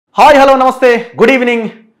Hi hello నమస్తే good evening.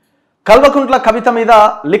 Kalvakuntla Kavitha మీద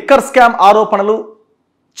liquor scam ఆరోపణలు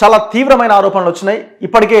చాలా తీవ్రమైన ఆరోపణలు వచ్చినాయి.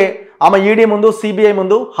 ఇప్పటికే ఆమె ఈడీ ముందు సిబిఐ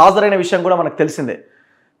ముందు హాజరైన విషయం కూడా మనకు తెలిసిందే.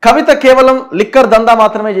 కవిత కేవలం లిక్కర్ దందా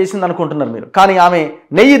మాత్రమే చేసింది అనుకుంటున్నారు మీరు, కానీ ఆమె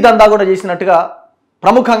నెయ్యి దందా కూడా చేసినట్టుగా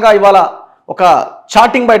ప్రముఖంగా ఇవాళ ఒక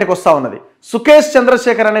చాటింగ్ బయటకు వస్తూ ఉన్నది. సుకేష్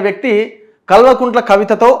చంద్రశేఖర్ అనే వ్యక్తి కల్వకుంట్ల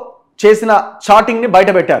కవితతో చేసిన చాటింగ్ని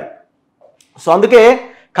బయటపెట్టారు. సో అందుకే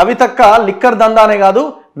కవితక్క లిక్కర్ దందానే కాదు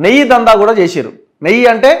నెయ్యి దందా కూడా చేశారు. నెయ్యి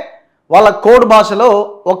అంటే వాళ్ళ కోడ్ భాషలో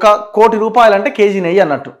 1 కోటి రూపాయలు అంటే కేజీ నెయ్యి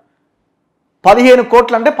అన్నట్టు, 15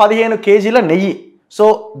 కోట్లు అంటే 15 కేజీల నెయ్యి. సో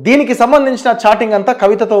దీనికి సంబంధించిన చాటింగ్ అంతా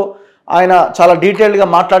కవితతో ఆయన చాలా డీటెయిల్డ్గా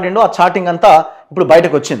మాట్లాడిండు. ఆ చాటింగ్ అంతా ఇప్పుడు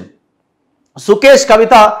బయటకు వచ్చింది. సుకేష్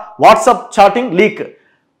కవిత వాట్సాప్ చాటింగ్ లీక్.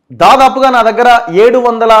 దాదాపుగా నా దగ్గర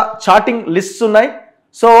 700 చాటింగ్ లిస్ట్స్ ఉన్నాయి.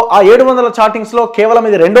 సో ఆ 700 చాటింగ్స్లో కేవలం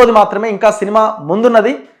ఇది రెండోది మాత్రమే, ఇంకా సినిమా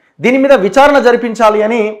ముందున్నది. దీని మీద విచారణ జరిపించాలి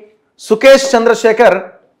అని సుకేష్ చంద్రశేఖర్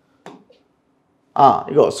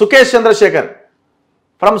సుకేష్ చంద్రశేఖర్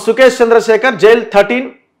ఫ్రమ్ సుకేష్ చంద్రశేఖర్ జైల్ 13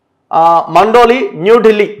 మండోలి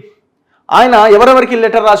న్యూఢిల్లీ. ఆయన ఎవరెవరికి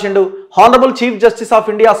లెటర్ రాసిండు? Honourable chief justice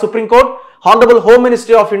of India supreme court, honourable home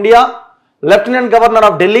ministry of India, lieutenant governor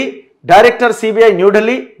of Delhi, director CBI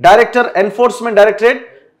New Delhi, director enforcement directorate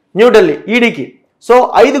New Delhi ఈడీకి. So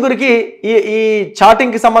 5గురికి ఈ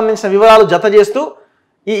చాటింగ్కి సంబంధించిన వివరాలు జత చేస్తూ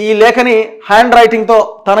ఈ లేఖని హ్యాండ్ రైటింగ్తో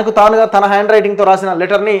తనకు తానుగా తన హ్యాండ్ రైటింగ్తో రాసిన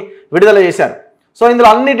లెటర్ని విడుదల చేశారు. సో ఇందులో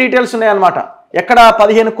అన్ని డీటెయిల్స్ ఉన్నాయన్నమాట. ఎక్కడ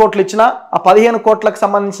 15 కోట్లు ఇచ్చినా ఆ 15 కోట్లకు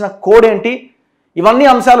సంబంధించిన కోడ్ ఏంటి, ఇవన్నీ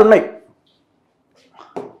అంశాలు ఉన్నాయి.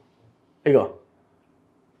 ఇగో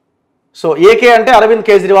సో ఏకే అంటే అరవింద్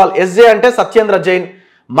కేజ్రీవాల్, ఎస్జే అంటే సత్యేంద్ర జైన్,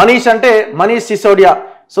 మనీష్ అంటే మనీష్ సిసోడియా.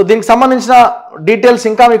 సో దీనికి సంబంధించిన డీటెయిల్స్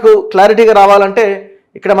ఇంకా మీకు క్లారిటీగా రావాలంటే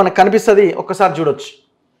ఇక్కడ మనకు కనిపిస్తుంది, ఒక్కసారి చూడొచ్చు.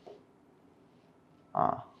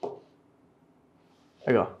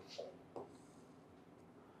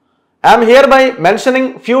 I am hereby mentioning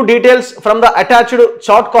few details from the attached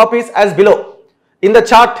chart copies as below. In the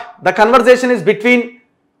chart, the conversation is between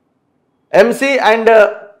MC and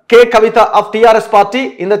K Kavitha of TRS party.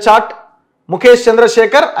 In the chart, Sukesh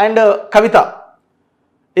Chandrasekhar and Kavitha.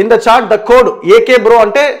 In the chart, the code AK bro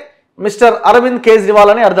ante Mr. Arvind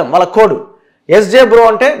Kejriwal ani ardham wala code. SJ bro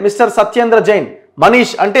ante Mr. Satyendra Jain,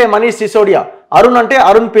 Manish ante Manish Sisodia, Arun ante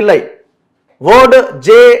Arun Pillai. Word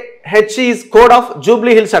JH is code of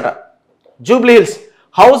Jubilee Hills ata. Jubilee Hills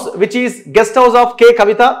house which is guest house of K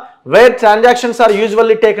Kavitha where transactions are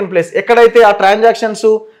usually taken place. ఎక్కడైతే ఆ transactions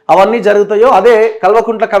అవన్నీ జరుగుతాయో అదే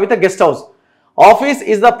Kalvakuntla Kavitha guest house. Office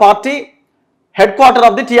is the party headquarter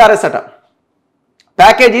of the TRS ata.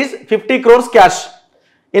 Package is 50 crores cash.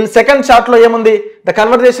 In second chart lo ఏముంది? The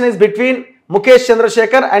conversation is between Sukesh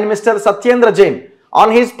Chandrasekhar and Mr. Satyendra Jain on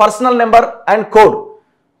his personal number and code.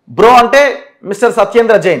 Bro అంటే Mr.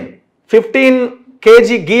 Satyendra Jain. 15 kg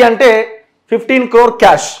ghee అంటే 15 crore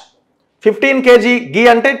cash. 15 kg ghee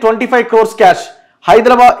అంటే 25 crores cash.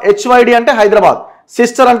 Hyderabad HYD అంటే Hyderabad.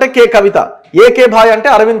 Sister అంటే K కవిత. AK భాయ్ అంటే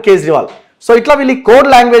Arvind Kejriwal. So ఇట్లా వీళ్ళు code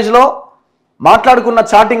లాంగ్వేజ్లో మాట్లాడుకున్న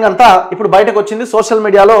చాటింగ్ అంతా ఇప్పుడు బయటకు వచ్చింది. సోషల్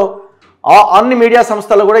మీడియాలో అన్ని మీడియా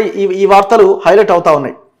సంస్థలు కూడా ఈ వార్తలు హైలైట్ అవుతా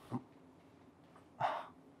ఉన్నాయి.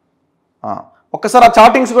 ఒక్కసారి ఆ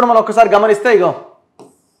చాటింగ్స్ కూడా మనం ఒక్కసారి గమనిస్తే ఇగో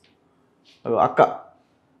అక్క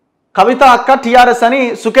కవిత అక్క టిఆర్ఎస్ అని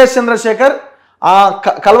సుకేష్ చంద్రశేఖర్ ఆ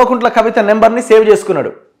కల్వకుంట్ల కవిత నెంబర్ని సేవ్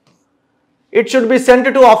చేసుకున్నాడు. It should be sent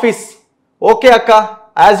to office. Okay అక్క,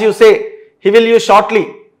 as you say he will you shortly.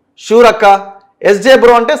 Sure అక్క. ఎస్జే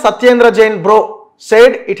బ్రో అంటే Satyendra Jain bro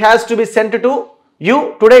said it has to be sent to you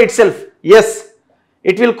today itself. Yes,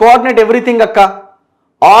 it will coordinate everything akka.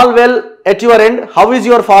 All well at your end. How is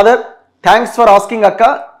your father? Thanks for asking akka.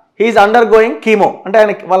 He is undergoing chemo. అంటే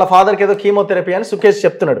ఆయన వాళ్ళ ఫాదర్కి ఏదో chemotherapy అని సుకేష్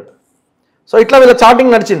చెప్తున్నాడు. So ఇట్లా వీళ్ళ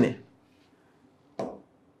chatting నడిచింది.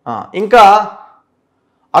 ఇంకా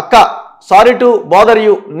అక్క sorry to bother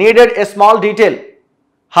you, needed a small detail.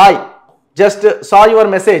 Hi, just saw your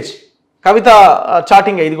message. Kavitha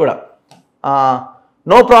chatting ఇది కూడా.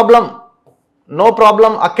 నో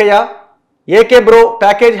ప్రాబ్లం అక్కయ్య. AK bro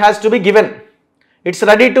package has to be given.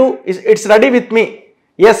 It's ready with me.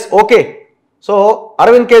 Yes okay. So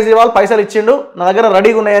Arvind Kejriwal పైసలు ఇచ్చిండు, నా దగ్గర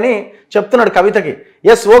రెడీగా ఉన్నాయని చెప్తున్నాడు కవితకి.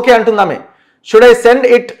 Yes okay అంటుందామె. Should I send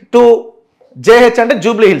it to JH అంటే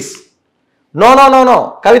Jubilee hills. No no no no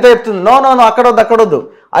కవిత చెప్తుంది. No no no అక్కడొద్దు.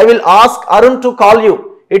 I will ask Arun to call you.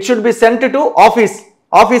 It should be sent to office.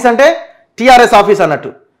 Office అంటే టిఆర్ఎస్ ఆఫీస్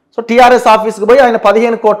అన్నట్టు. So TRS ఆఫీస్కి పోయి ఆయన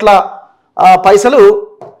 15 కోట్ల పైసలు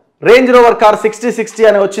range rover car 6060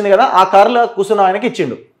 అని వచ్చింది కదా, ఆ కార్లో కూర్చున్న ఆయనకి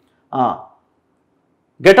ఇచ్చిండు.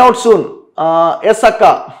 Get out soon. ఎస్ అక్క,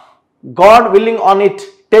 God willing on it,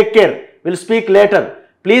 take care, will speak later.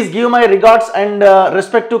 Please give my regards and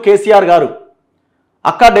respect to KCR గారు.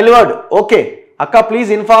 అక్క డెలివర్డ్. ఓకే అక్క please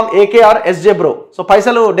inform AKR SJ bro. So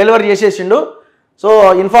పైసలు డెలివరీ చేసేసిండు. సో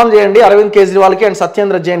ఇన్ఫార్మ్ చేయండి Arvind కేజ్రీవాల్కి and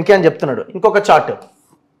Satyendra జైన్కి అని చెప్తున్నాడు. ఇంకొక chart,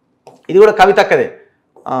 ఇది కూడా కవిత అక్కదే.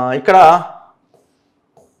 ఇక్కడ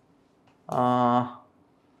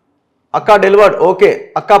అక్క డెలివర్డ్. ఓకే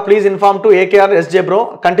అక్క please inform to AKR SJ bro.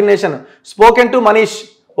 Continuation spoken to Manish.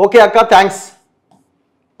 Okay అక్క థ్యాంక్స్.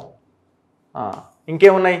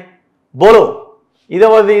 ఇంకేమున్నాయి? బోలో,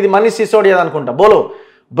 ఇది మనీష్ సిసోడియా అనుకుంటా. బోలో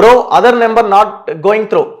bro other number not going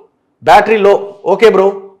throw, battery లో. Okay bro.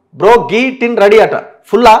 బ్రో గీ టిన్ రెడీ అట.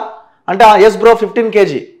 ఫుల్లా అంటే ఎస్ బ్రో 15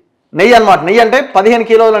 kg నెయ్యి అనమాట. నెయ్యి అంటే 15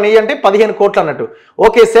 కిలోల నెయ్యి అంటే 15 కోట్లు అన్నట్టు.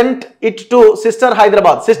 Okay cent it to sister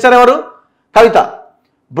Hyderabad. Sister ఎవరు? కవిత.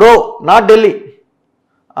 Bro not Delhi.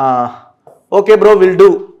 Okay bro will do.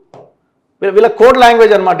 వీళ్ళ కోడ్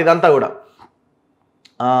లాంగ్వేజ్ అనమాట ఇదంతా కూడా.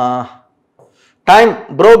 Time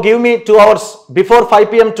bro give me 2 hours before 5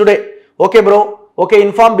 PM today. Okay bro. Okay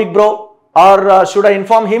inform big bro are should I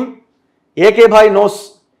inform him? AK Bhai knows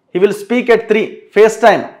he will speak at 3 face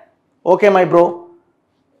time. Okay my bro.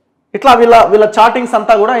 ఇట్లా వీళ్ళ chattings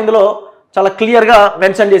అంతా కూడా ఇందులో చాలా క్లియర్గా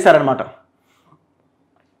mention చేశారనమాట.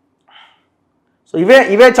 So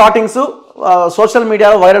ఇవే chattings social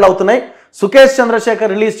మీడియాలో వైరల్ అవుతున్నాయి. సుకేష్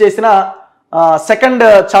చంద్రశేఖర్ రిలీజ్ చేసిన సెకండ్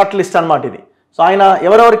చార్ట్ లిస్ట్ అనమాట ఇది. సో ఆయన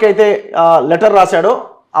ఎవరెవరికైతే లెటర్ రాశాడో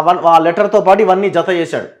ఆ లెటర్తో పాటు ఇవన్నీ జత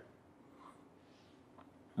చేశాడు.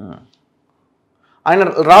 ఆయన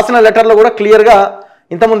రాసిన లెటర్లో కూడా క్లియర్గా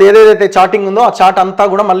ఇంతకుముందు ఏదైతే చాటింగ్ ఉందో ఆ చాట్ అంతా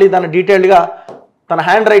కూడా మళ్ళీ దాన్ని డీటెయిల్డ్గా తన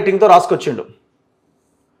hand రైటింగ్తో రాసుకొచ్చిండు.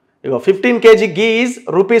 Ego 15 kg ghee is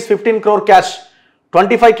rupees 15 crore cash,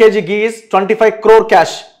 25 kg ghee is 25 crore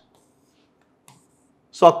cash.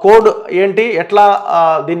 So ఆ కోడ్ ఏంటి, ఎట్లా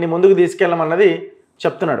దీన్ని ముందుకు తీసుకెళ్ళమన్నది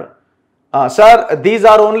చెప్తున్నాడు. Sir these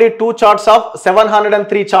are only 2 charts of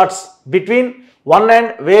 703 charts between 1 and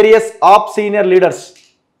various AAP senior leaders.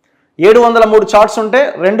 703 charts ఉంటే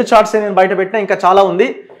 2 చార్ట్స్ నేను బయట పెట్టినా, ఇంకా చాలా ఉంది.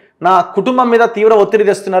 నా కుటుంబం మీద తీవ్ర ఒత్తిడి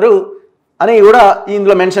తెస్తున్నారు అని కూడా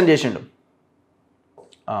ఇందులో మెన్షన్ చేసిండు.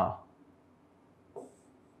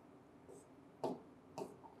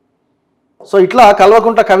 సో ఇట్లా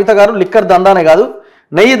కల్వకుంట కవిత గారు లిక్కర్ దందానే కాదు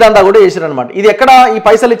నెయ్యి దందా కూడా చేశారు అనమాట. ఇది ఎక్కడ ఈ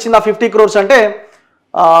పైసలు ఇచ్చింది 50 crores అంటే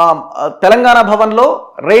తెలంగాణ భవన్లో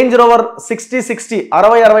రేంజ్ రోవర్ 6060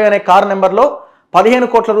 6060 అనే కార్ నెంబర్లో 15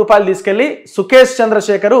 కోట్ల రూపాయలు తీసుకెళ్లి సుకేష్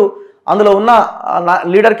చంద్రశేఖర్ అందులో ఉన్న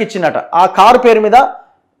లీడర్కి ఇచ్చిందట. ఆ కారు పేరు మీద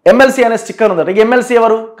ఎమ్మెల్సీ అనే స్టిక్కర్ ఉందట. ఈ ఎమ్మెల్సీ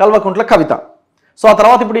ఎవరు? కల్వకుంట్ల కవిత. సో ఆ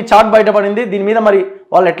తర్వాత ఇప్పుడు ఈ చాట్ బయటపడింది. దీని మీద మరి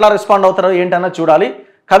వాళ్ళు ఎట్లా రెస్పాండ్ అవుతారో ఏంటన్నా చూడాలి.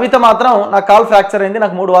 కవిత మాత్రం నా కాల్ ఫ్రాక్చర్ అయింది,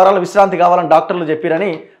 నాకు 3 వారాల విశ్రాంతి కావాలని డాక్టర్లు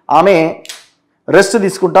చెప్పారని ఆమె రెస్ట్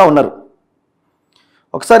తీసుకుంటా ఉన్నారు.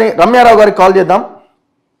 ఒకసారి రమ్యారావు గారికి కాల్ చేద్దాం.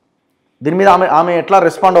 దీని మీద ఆమె ఎట్లా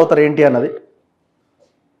రెస్పాండ్ అవుతారు ఏంటి అన్నది.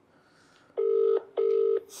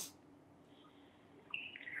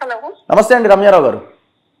 హలో నమస్తే అండి రమ్యారావు గారు.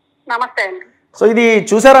 నమస్తే అండి. సో ఇది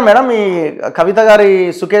చూసారా మేడం, ఈ కవిత గారి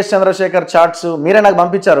సుకేష్ చంద్రశేఖర్ చార్ట్స్ మీరే నాకు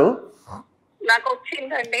పంపించారు. నాకు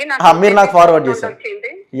వచ్చిందండి, మీరు నాకు ఫార్వర్డ్ చేశారు.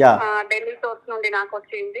 ఢిల్లీ సోర్స్ నుండి నాకు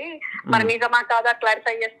వచ్చింది. మరి నిజమా కాదా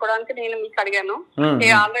క్లారిఫై చేసుకోవడానికి నేను మీకు అడిగాను.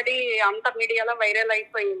 ఆల్రెడీ అంత మీడియాలో వైరల్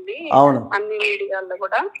అయిపోయింది, అన్ని మీడియాలో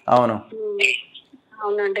కూడా. అవునండి.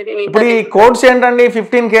 ఇప్పుడు ఈ కోడ్స్ ఏంటండి?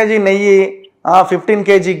 15 kg నెయ్యి, 15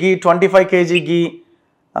 kg ఘీ, 25 kg ఘీ,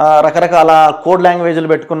 రకరకాల కోడ్ లాంగ్వేజ్లు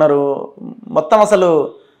పెట్టుకున్నారు. మొత్తం అసలు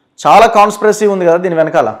చాలా కాన్స్పిరసీ ఉంది కదా దీని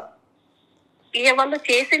వెనకాల. ఇక వాళ్ళు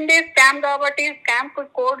చేసిందే స్కామ్ కాబట్టి స్కామ్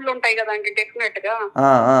కోడ్లు ఉంటాయి కదండి డెఫినెట్ గా.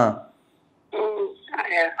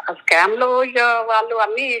 స్కామ్ లో ఇక వాళ్ళు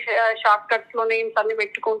అన్ని షార్ట్ కట్స్ లో నేమ్స్ అన్ని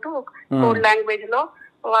పెట్టుకుంటూ కోడ్ లాంగ్వేజ్ లో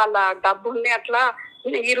వాళ్ళ డబ్బుల్ని అట్లా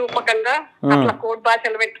ఈ రూపకంగా అట్లా కోడ్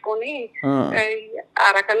భాషలు పెట్టుకొని ఆ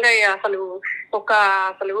రకంగా అసలు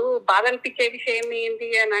బాధ అనిపించే విషయం ఏంటి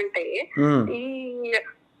అని అంటే, ఈ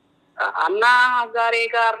అన్నా హజారే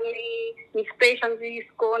గారిని ఇన్స్పిరేషన్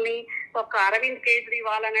తీసుకొని ఒక అరవింద్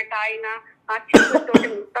కేజ్రీవాల్ అన్నట్టు ఆయన ఆ చిక్కుతోటి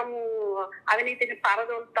మొత్తము అవినీతిని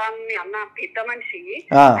పారదోలుతాన్ని అన్న పెద్ద మనిషి,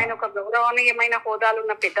 ఆయన ఒక గౌరవనీయమైన హోదాలు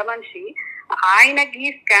ఉన్న పెద్ద మనిషి, ఆయన ఈ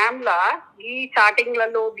స్కామ్ లా ఈ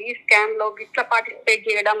చాటింగ్లలో ఈ స్కామ్ లో గిట్లా పార్టిసిపేట్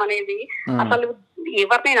చేయడం అనేది అసలు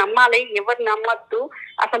ఎవరిని నమ్మాలి, ఎవరిని నమ్మద్దు.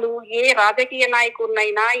 అసలు ఏ రాజకీయ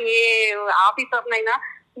నాయకుడినైనా ఏ ఆఫీసర్నైనా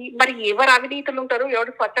మరి ఎవరు అవినీతులు ఉంటారు,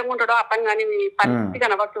 ఎవరు స్వచ్ఛంగా ఉంటాడో అర్థం కాని పరిస్థితి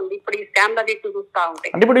కనబడుతుంది ఇప్పుడు ఈ స్కామ్ ల దిట్టు చూస్తా ఉంటే.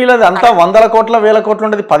 అంటే ఇప్పుడు ఇలా అంతా 100 కోట్ల 1000 కోట్లు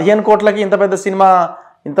ఉండేది, 15 కోట్లకి ఇంత పెద్ద సినిమా,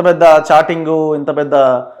 ఇంత పెద్ద చాటింగ్, ఇంత పెద్ద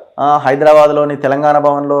హైదరాబాద్ లోని తెలంగాణ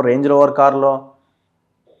భవన్ లో రేంజ్ రోవర్ కార్ లో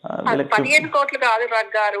 15 కోట్లు కాదు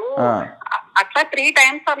రగ్ గారు, అట్లా 3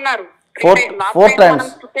 times అన్నారు. 4 times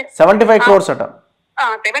 75 crores అట.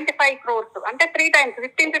 75 crores అంటే 3 times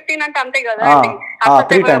 15 అంటే అంతే కదా అండి.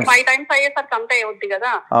 5 times అయ్యేసరికి అంతే అవుద్ది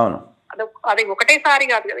కదా. అది ఒకటేసారి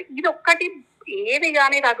కాదు కదా. ఇది ఒక్కటి ఏది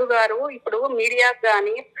గాని రఘు గారు ఇప్పుడు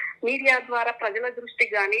మీడియా ద్వారా ప్రజల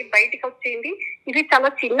దృష్టికి గాని బయటకు వచ్చింది. ఇది చాలా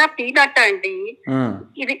చిన్న పీనట్ అండి.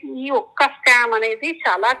 ఇది ఈ ఒక్క స్కామ్ అనేది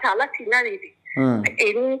చాలా చాలా చిన్నది. ఇది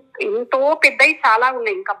ఎంతో పెద్దవి చాలా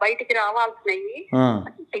ఉన్నాయి ఇంకా బయటికి రావాల్సినవి.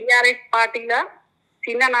 టిఆర్ఎస్ పార్టీల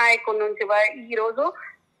చిన్న నాయకుల నుంచి ఈ రోజు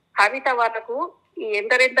కవిత వరకు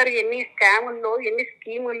ఎందరెందరు ఎన్ని స్కాముల్లో ఎన్ని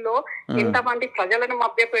స్కీముల్లో ఎంతమంది ప్రజలను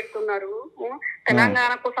మభ్య పెడుతున్నారు.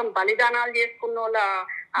 తెలంగాణ కోసం బలిదానాలు చేసుకున్న వాళ్ళ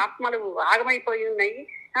ఆత్మలు ఆగమైపోయి ఉన్నాయి.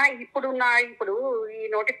 ఇప్పుడు ఈ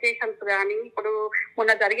నోటిఫికేషన్స్ గాని ఇప్పుడు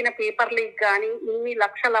మొన్న జరిగిన పేపర్ లీక్ గాని ఇన్ని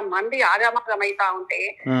లక్షల మంది ఆగమగమైతా ఉంటే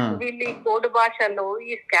వీళ్ళు ఈ కోడ్ భాషల్లో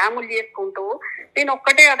ఈ స్కాములు చేసుకుంటూ నేను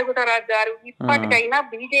ఒక్కటే అడుగుతారా గారు, ఇప్పటికైనా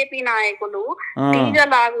బీజేపీ నాయకులు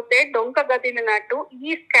తీగలాగితే డొంక గదిలినట్టు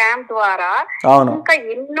ఈ స్కామ్ ద్వారా ఇంకా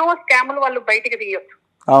ఎన్నో స్కాములు వాళ్ళు బయటకు తీయొచ్చు.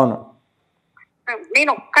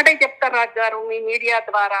 నేను ఒక్కటే చెప్తాను రాజు గారు, మీ మీడియా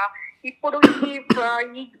ద్వారా ఇప్పుడు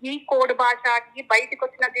ఈ కోడ్ భాషకి బయటకు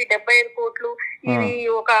వచ్చినది 75 కోట్లు. ఇది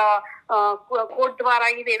ఒక కోడ్ ద్వారా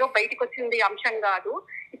ఇదేదో బయటకు వచ్చింది అంశం కాదు.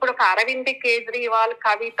 ఇప్పుడు ఒక అరవింద్ కేజ్రీవాల్,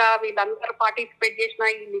 కవిత వీళ్ళందరూ పార్టిసిపేట్ చేసిన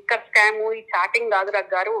ఈ లిక్కర్ స్కామ్, ఈ చాటింగ్ కాదు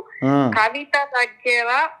రగ్గారు. కవిత దగ్గర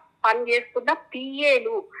పని చేస్తున్న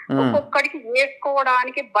పిఏలు ఒక్కొక్కడికి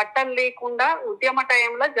వేసుకోవడానికి బట్టలు లేకుండా ఉద్యమ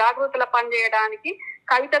టైంలో జాగృతుల పని చేయడానికి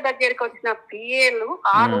కవిత దగ్గరికి వచ్చిన పిఏలు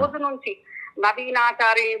ఆ రోజు నుంచి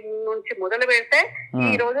నవీనాచారి నుంచి మొదలు పెడితే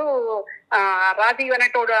ఈ రోజు రాజీవ్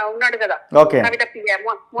అనేటోడు ఉన్నాడు కదా కవిత పిఏ,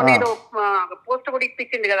 మొన్న ఏదో పోస్ట్ కూడా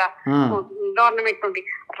ఇప్పించింది కదా గవర్నమెంట్ నుండి.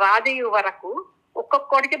 రాజీవ్ వరకు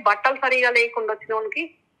ఒక్కొక్కడికి బట్టలు సరిగా లేకుండా వచ్చినోనికి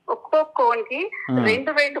ఒక్కొక్కనికి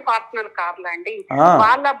 2 ఫార్చునర్ కార్లు అండి.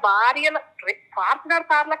 వాళ్ళ భార్యల ఫార్చునర్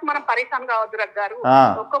కార్లకు మనం పరిశ్రమ కావద్దు రగ్గారు.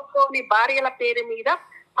 ఒక్కొక్కని భార్యల పేరు మీద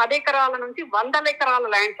 10 ఎకరాల నుంచి 100 ఎకరాల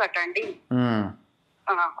ల్యాండ్స్ అటండి.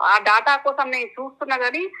 ఆ డాటా కోసం నేను చూస్తున్నా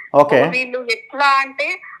గానీ వీళ్ళు ఎట్లా అంటే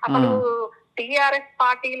అసలు టిఆర్ఎస్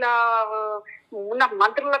పార్టీల ఉన్న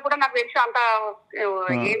మంత్రులకు కూడా నాకు తెలిసి అంత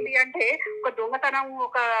ఏంటి అంటే ఒక దొంగతనం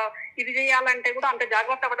ఒక ఇది చేయాలంటే కూడా అంత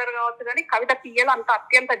జాగ్రత్త పడరు కావచ్చు. కానీ కవిత పియ్యలు అంత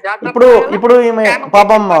అత్యంత జాగ్రత్త. ఇప్పుడు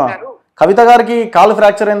పాపం కవిత గారికి కాలు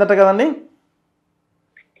ఫ్రాక్చర్ అయిందట కదండి.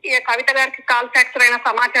 కవిత గారికి కాల్ ఫ్రాక్చర్ అయిన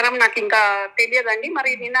సమాచారం నాకు ఇంకా తెలియదండి.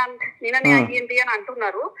 మరి నిన్ననే అయ్యింది అని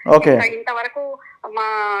అంటున్నారు. ఇంతవరకు మా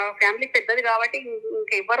ఫ్యామిలీ పెద్దది కాబట్టి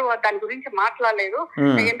ఇంకెవ్వరు దాని గురించి మాట్లాడలేదు.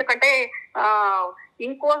 ఎందుకంటే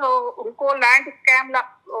ఇంకో ల్యాండ్ స్కామ్ లా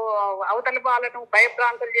అవతల వాళ్ళను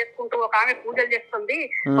భయభ్రాంతులు చేసుకుంటూ ఒక ఆమె పూజలు చేస్తుంది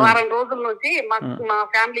వారం రోజుల నుంచి. మా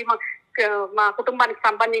ఫ్యామిలీ మా కుటుంబానికి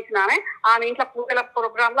సంబంధించిన ఆమె ఇంట్లో పూజల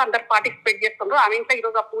ప్రోగ్రామ్ లో అందరు పార్టిసిపేట్ చేస్తున్నారు. ఆమె ఇంట్లో ఈ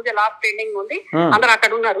రోజు ఆ పూజ లాస్ట్ పెండింగ్ ఉంది, అందరు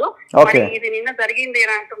అక్కడ ఉన్నారు. మరి ఇది నిన్న జరిగింది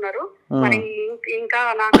అని అంటున్నారు. మరి ఇంకా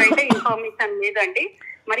నాకైతే ఇన్ఫర్మేషన్ లేదండి.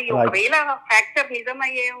 మరి ఒకవేళ ఫ్రాక్చర్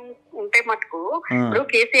నిజమయ్యే ఉంటే మటుకు ఇప్పుడు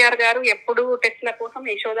కేసీఆర్ గారు ఎప్పుడు టెస్ట్ల కోసం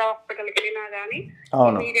యశోద హాస్పిటల్కి వెళ్ళినా గానీ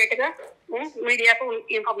ఇమీడియట్ గా మీడియాకు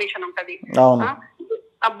ఇన్ఫర్మేషన్ ఉంటది.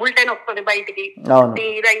 ఆ బులెటిన్ వస్తుంది బయటికి,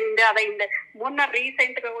 ఇదైంది అదైంది. మొన్న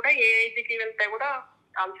రీసెంట్ గా కూడా ఏఐజీకి వెళ్తే కూడా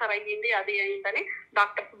అల్సర్ అయ్యింది అది అయిందని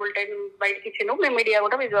డాక్టర్స్ బులెటిన్ బయటకి ఇచ్చిండు. మేము మీడియా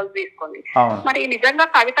కూడా విజువల్స్ తీసుకోండి. మరి నిజంగా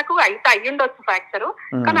కవితకు అయితే అయ్యుండొచ్చు ఫ్రాక్చర్,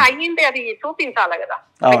 కానీ అయ్యింది అది చూపించాలి కదా,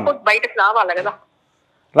 రిపోర్ట్ బయటకు రావాలి కదా.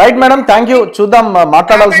 Right madam, thank you. చూద్దాం,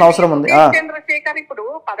 మాట్లాడాల్సిన అవసరం ఉంది. చంద్రశేఖర్ ఇప్పుడు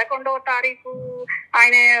 11వ తారీఖు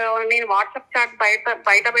ఆయన నేను వాట్సాప్ చాట్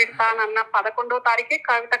బయట పెడతానన్న 11వ తారీఖే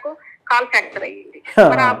కవితకు కాల్ ఫ్రాక్చర్ అయ్యింది.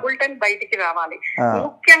 మరి ఆ బులెటిన్ బయటికి రావాలి.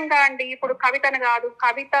 ముఖ్యంగా అండి ఇప్పుడు కవితను కాదు,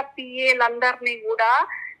 కవిత పిఏలందరినీ కూడా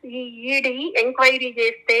ఈ ఈడీ ఎంక్వైరీ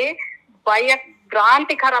చేస్తే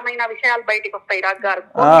భ్రాంతికరమైన విషయాలు బయటకు వస్తాయి. రాజు గారు,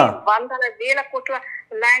 100,000 కోట్ల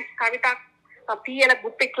ల్యాండ్స్ కవిత పిఎల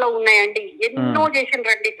గుప్పిట్లో ఉన్నాయండి. ఎన్నో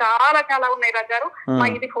చేసిండ్రండి, చాలా చాలా ఉన్నాయి. రాజు గారు, మా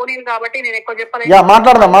ఇది ఫోన్ ఇన్ కాబట్టి నేను ఎక్కువ చెప్పలేదు.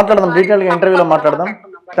 మాట్లాడదాం డీటెయిల్ గా ఇంటర్వ్యూలో మాట్లాడదాం.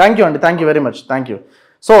 థ్యాంక్ యూ అండి, thank you very much, thank you.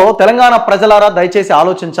 So Telangana ప్రజలారా దయచేసి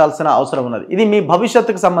ఆలోచించాల్సిన అవసరం ఉన్నది. ఇది మీ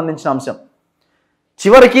భవిష్యత్తుకు సంబంధించిన అంశం.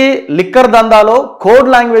 చివరికి లిక్కర్ దందాలో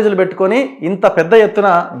కోడ్ లాంగ్వేజ్లు పెట్టుకొని ఇంత పెద్ద ఎత్తున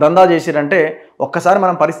దందా చేసిరంటే ఒక్కసారి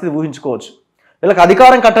మనం పరిస్థితి ఊహించుకోవచ్చు. వీళ్ళకి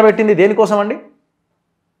అధికారం కట్టబెట్టింది దేనికోసం అండి?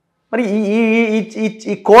 మరి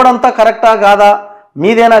ఈ కోడ్ అంతా కరెక్టా కాదా,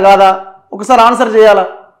 మీదేనా కాదా, ఒకసారి ఆన్సర్ చేయాలా,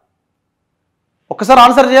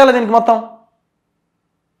 దీనికి మొత్తం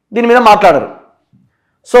దీని మీద మాట్లాడరు.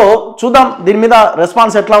 సో చూద్దాం దీని మీద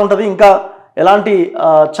రెస్పాన్స్ ఎట్లా ఉంటుంది, ఇంకా ఎలాంటి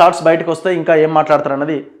చార్ట్స్ బయటకు వస్తాయి, ఇంకా ఏం మాట్లాడతారు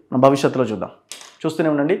అన్నది మన భవిష్యత్తులో చూద్దాం. చూస్తూనే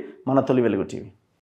ఉండండి మన తొలి వెలుగు టీవీ.